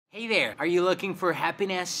Hey there, are you looking for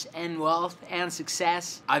happiness and wealth and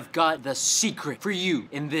success? I've got the secret for you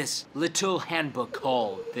in this little handbook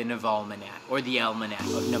called the Naval or the Almanac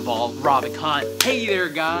of Naval Ravikant. Hey there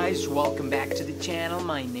guys, welcome back to the channel.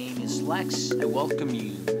 My name is Lex. I welcome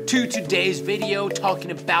you to today's video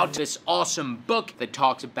talking about this awesome book that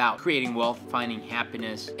talks about creating wealth, finding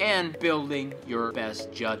happiness, and building your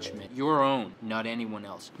best judgment. Your own, not anyone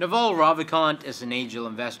else. Naval Ravikant is an angel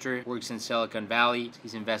investor, works in Silicon Valley.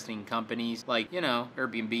 He's investing in companies like,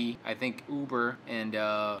 Airbnb, I think Uber, and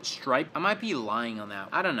Stripe. I might be lying on that.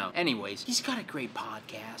 I don't know. Anyways, he's got a great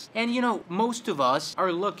podcast. And most of us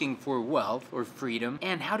are looking for wealth or freedom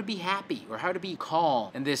and how to be happy or how to be calm.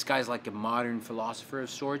 And this guy's like a modern philosopher of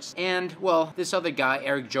sorts. And, well, this other guy,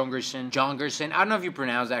 Eric Jongerson, I don't know if you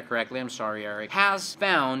pronounce that correctly, I'm sorry, Eric, has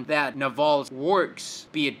found that Naval's works,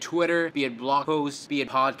 be it Twitter, be it blog posts, be it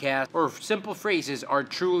podcasts, or simple phrases, are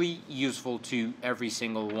truly useful to every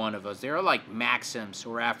single one of us. There are like maxims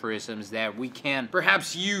or aphorisms that we can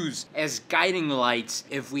perhaps use as guiding lights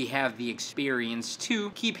if we have the experience to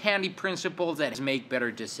keep handy principles that make better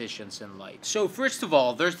decisions in life. So first of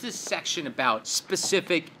all, there's this section about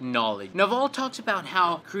specific knowledge. Naval talks about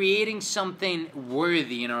how creating something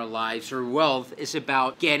worthy in our lives or wealth is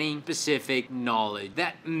about getting specific knowledge.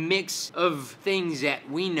 That mix of things that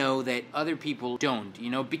we know that other people don't.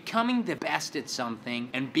 Becoming the best at something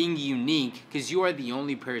and being unique because you are the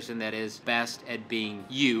only person that is best at being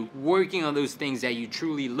you. Working on those things that you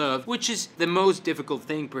truly love, which is the most difficult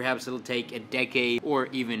thing. Perhaps it'll take a decade or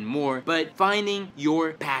even more. But finding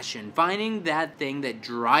your passion, finding that thing that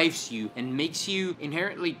drives you and makes you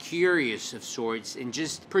inherently curious of sorts and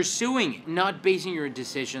just pursuing it, not basing your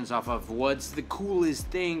decisions off of what's the coolest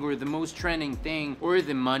thing or the most trending thing or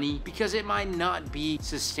the money, because it might not be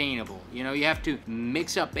sustainable. You have to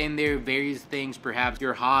mix up in there various things, perhaps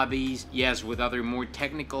your hobbies, yes, with other more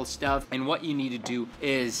technical stuff, and what you need to do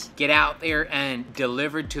is get out there and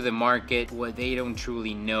deliver to the market what they don't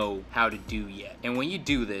truly know how to do yet. And when you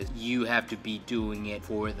do this, you have to be doing it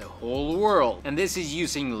for the whole world. And this is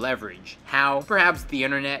using leverage. How? Perhaps the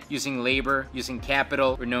internet, using labor, using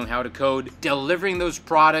capital, or knowing how to code, delivering those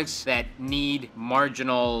products that need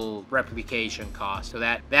marginal replication costs. So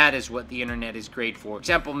that is what the internet is great for.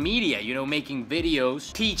 Example, media, making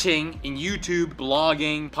videos, teaching in YouTube,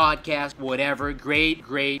 blogging, podcast, whatever.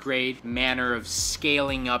 Great manner of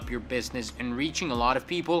scaling up your business and reaching a lot of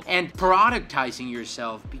people and productizing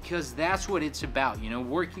yourself, because that's what it's about,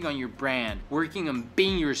 working on your brand, working on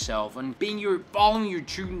being yourself and following your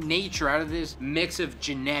true nature out of this mix of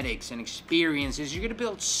genetics and experiences. You're gonna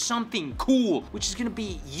build something cool, which is gonna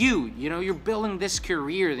be you. You're building this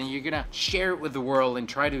career, then you're gonna share it with the world and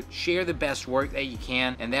try to share the best work that you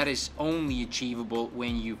can, and that is only achievable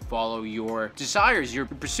when you follow your desires, your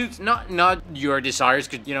pursuits, not your desires,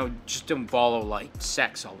 because just don't follow like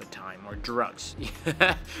sex all the time or drugs.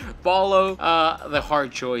 Follow the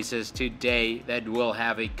hard choices today that will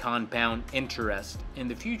have a compound interest in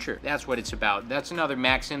the future. That's what it's about. That's another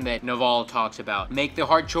maxim that Naval talks about. Make the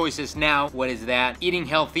hard choices now. What is that? Eating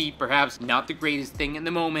healthy, perhaps not the greatest thing in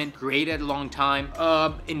the moment, great at a long time.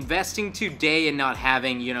 Investing today and not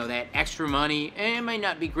having, that extra money, it might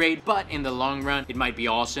not be great, but in the long run, it might be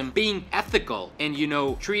awesome. Being ethical and,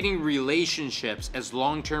 treating relationships as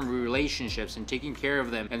long-term relationships and taking care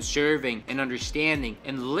of them and serving and understanding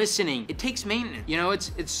and listening. It takes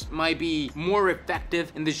maintenance. It's might be more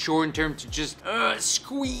effective in the short term to just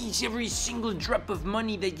squeeze every single drop of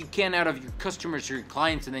money that you can out of your customers or your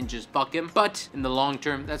clients and then just fuck them. But in the long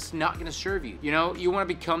term, that's not gonna serve you. You want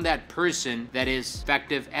to become that person that is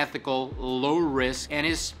effective, ethical, low risk, and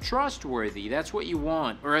is trustworthy. That's what you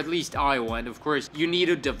want, or at least I want. Of course, you need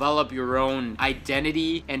to develop your own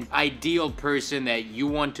identity and ideal person that you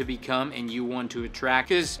want to become and you want to attract,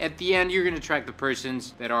 because at the end, you're gonna attract the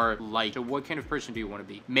persons that are like. So what kind of person do you want to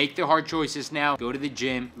be? Make the hard choices now. Go to the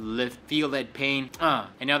gym, lift, feel that pain.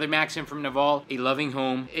 Another maxim from Naval: a loving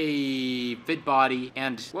home, a fit body,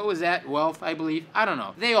 and what was that? Wealth, I believe. I don't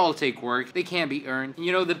know. They all take work. They can't be earned.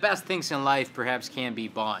 The best things in life perhaps can't be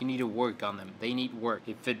bought. You need to work on them. They need work.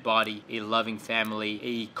 A fit body, a loving family,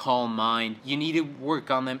 a calm mind. You need to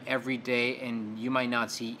work on them every day, and you might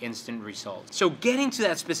not see instant results. So getting to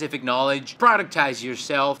that specific knowledge, productize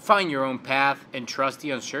yourself, find your own path, and trust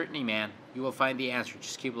the uncertainty, man. You will find the answer.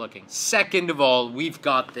 Just keep looking. Second of all, we've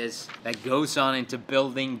got this that goes on into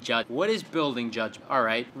building judgment. What is building judgment? All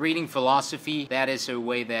right, reading philosophy, that is a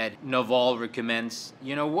way that Naval recommends.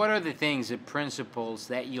 What are the things, the principles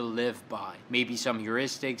that you live by? Maybe some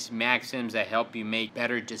heuristics, maxims that help you make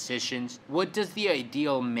better decisions. What does the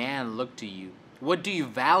ideal man look to you? What do you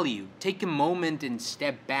value? Take a moment and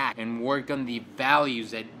step back and work on the values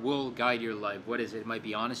that will guide your life. What is it? It might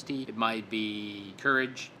be honesty, it might be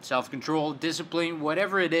courage, self-control, discipline,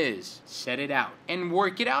 whatever it is. Set it out and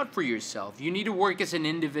work it out for yourself. You need to work as an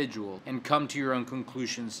individual and come to your own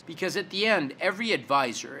conclusions, because at the end, every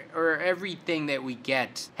advice or everything that we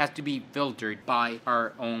get has to be filtered by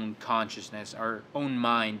our own consciousness, our own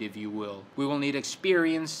mind, if you will. We will need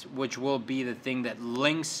experience, which will be the thing that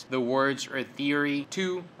links the words or theory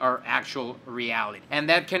to our actual reality. And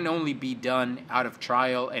that can only be done out of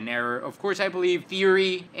trial and error. Of course, I believe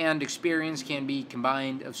theory and experience can be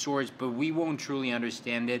combined of sorts, but we won't truly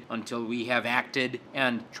understand it until we have acted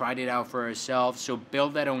and tried it out for ourselves. So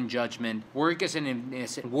build that own judgment, work as an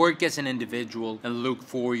individual, and look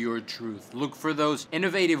for your truth. Look for those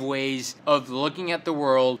innovative ways of looking at the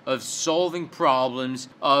world, of solving problems,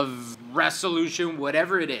 of resolution,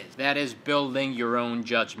 whatever it is. That is building your own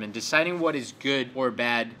judgment, deciding what is good or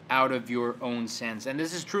bad out of your own sense. And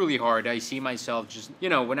this is truly hard. I see myself just,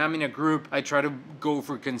 when I'm in a group, I try to go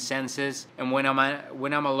for consensus, and when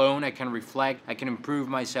I'm alone, I can reflect, I can improve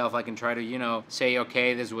myself, I can try to, say,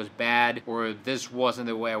 okay, this was bad, or this wasn't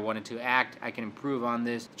the way I wanted to act, I can improve on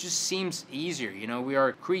this. It just seems easier, we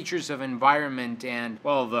are creatures of environment, and,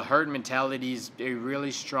 well, the herd mentality is a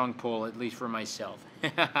really strong pull, at least for myself.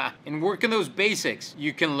 And work on those basics.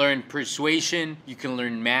 You can learn persuasion, you can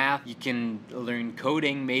learn math, you can learn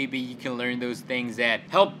coding, maybe you can learn those things that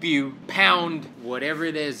help you pound whatever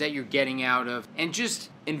it is that you're getting out of, and just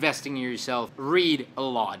investing in yourself. Read a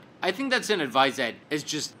lot. I think that's an advice that is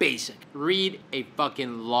just basic. Read a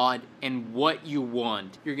fucking lot, and what you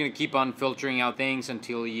want. You're gonna keep on filtering out things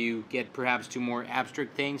until you get perhaps to more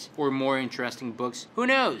abstract things or more interesting books. Who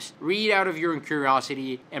knows? Read out of your own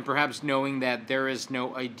curiosity, and perhaps knowing that there is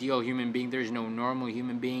no ideal human being, there's no normal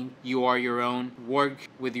human being. You are your own. Work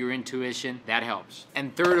with your intuition. That helps.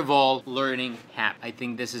 And third of all, learning habits. I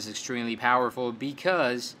think this is extremely powerful,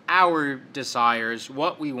 because our desires,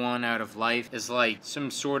 what we want out of life, is like some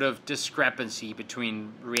sort of discrepancy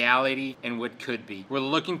between reality and what could be. We're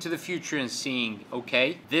looking to the future and seeing,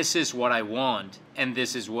 okay, this is what I want, and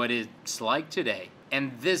this is what it's like today.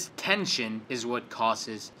 And this tension is what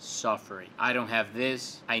causes suffering. I don't have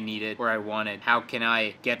this, I need it, or I want it. How can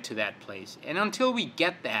I get to that place? And until we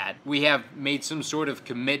get that, we have made some sort of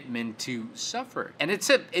commitment to suffer. And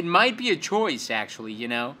it might be a choice, actually,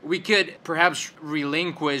 We could perhaps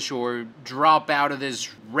relinquish or drop out of this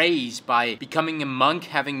race by becoming a monk,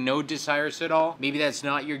 having no desires at all. Maybe that's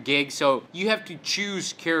not your gig, so you have to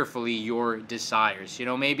choose carefully your desires.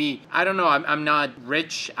 Maybe, I don't know, I'm not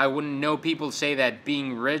rich. I wouldn't know people say that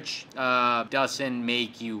being rich doesn't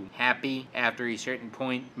make you happy after a certain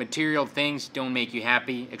point. Material things don't make you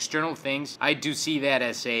happy. External things, I do see that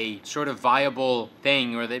as a sort of viable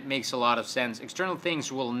thing, or that makes a lot of sense. External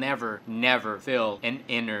things will never fill an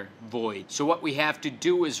inner void. So what we have to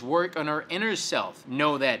do is work on our inner self.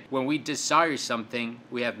 Know that when we desire something,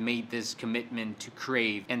 we have made this commitment to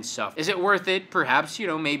crave and suffer. Is it worth it? Perhaps,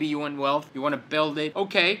 maybe you want wealth, you want to build it.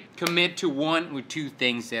 Okay, commit to one or two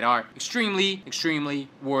things that are extremely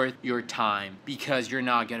worth your time, because you're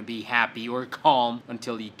not going to be happy or calm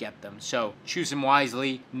until you get them. So choose them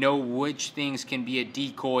wisely. Know which things can be a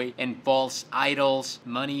decoy and false idols.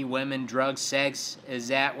 Money, women, drugs, sex. Is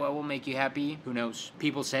that what will make you happy? Who knows?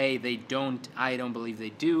 People say they don't. I don't believe they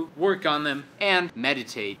do. Work on them and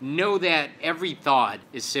meditate. Know that every thought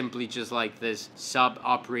is simply just like this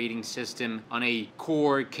sub-operating system on a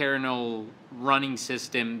core kernel running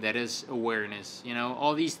system that is awareness.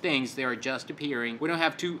 All these things, they are just appearing. We don't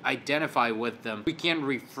have to identify with them. We can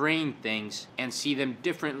reframe things and see them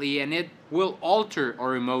differently, and it will alter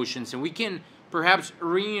our emotions, and we can perhaps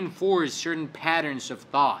reinforce certain patterns of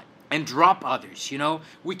thought and drop others.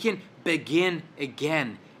 We can begin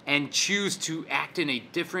again and choose to act in a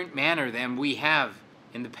different manner than we have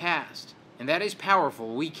in the past. And that is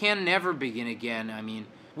powerful. We can never begin again.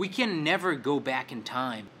 We can never go back in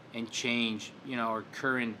time and change, our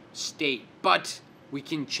current state. But we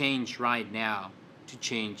can change right now to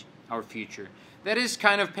change our future. That is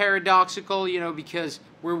kind of paradoxical, because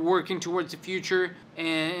we're working towards the future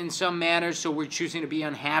in some manner, so we're choosing to be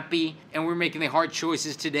unhappy, and we're making the hard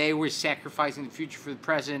choices today. We're sacrificing the future for the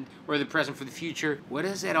present, or the present for the future. What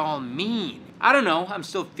does that all mean? I don't know. I'm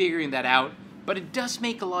still figuring that out. But it does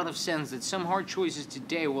make a lot of sense that some hard choices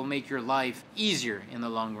today will make your life easier in the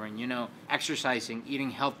long run. Exercising,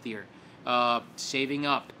 eating healthier, saving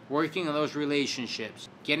up, working on those relationships,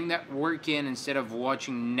 getting that work in instead of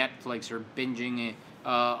watching Netflix or binging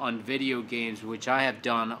on video games, which I have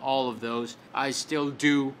done all of those. I still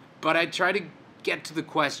do, but I try to get to the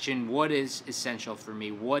question, what is essential for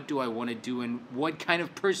me? What do I want to do, and what kind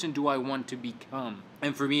of person do I want to become?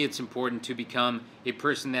 And for me, it's important to become a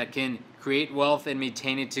person that can create wealth and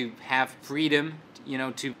maintain it, to have freedom, you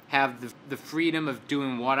know, to have the freedom of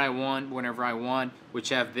doing what I want whenever I want,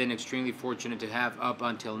 which I've been extremely fortunate to have up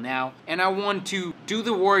until now. And I want to do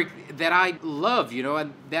the work that I love, you know,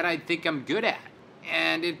 and that I think I'm good at.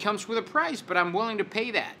 And it comes with a price, but I'm willing to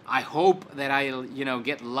pay that. I hope that I, you know,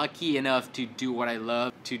 get lucky enough to do what I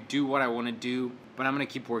love, to do what I want to do. But I'm going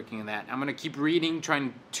to keep working on that. I'm going to keep reading,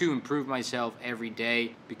 trying to improve myself every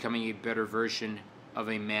day, becoming a better version of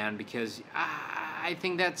a man, because I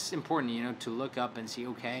think that's important, you know, to look up and see,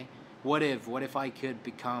 okay, what if I could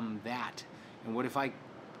become that? And what if I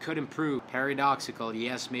could improve? Paradoxical,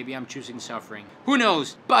 yes, maybe I'm choosing suffering. Who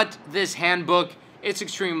knows? But this handbook, it's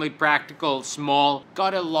extremely practical, small,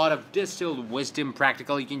 got a lot of distilled wisdom,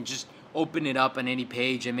 practical. You can just open it up on any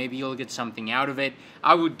page and maybe you'll get something out of it.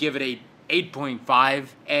 I would give it a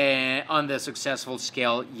 8.5 on the successful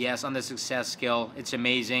scale. Yes, on the success scale, it's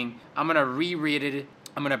amazing. I'm gonna reread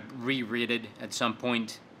it at some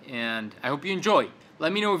point, and I hope you enjoy.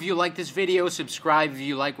 Let me know if you like this video, subscribe if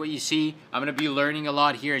you like what you see. I'm gonna be learning a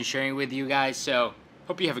lot here and sharing with you guys, so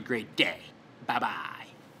hope you have a great day. Bye-bye.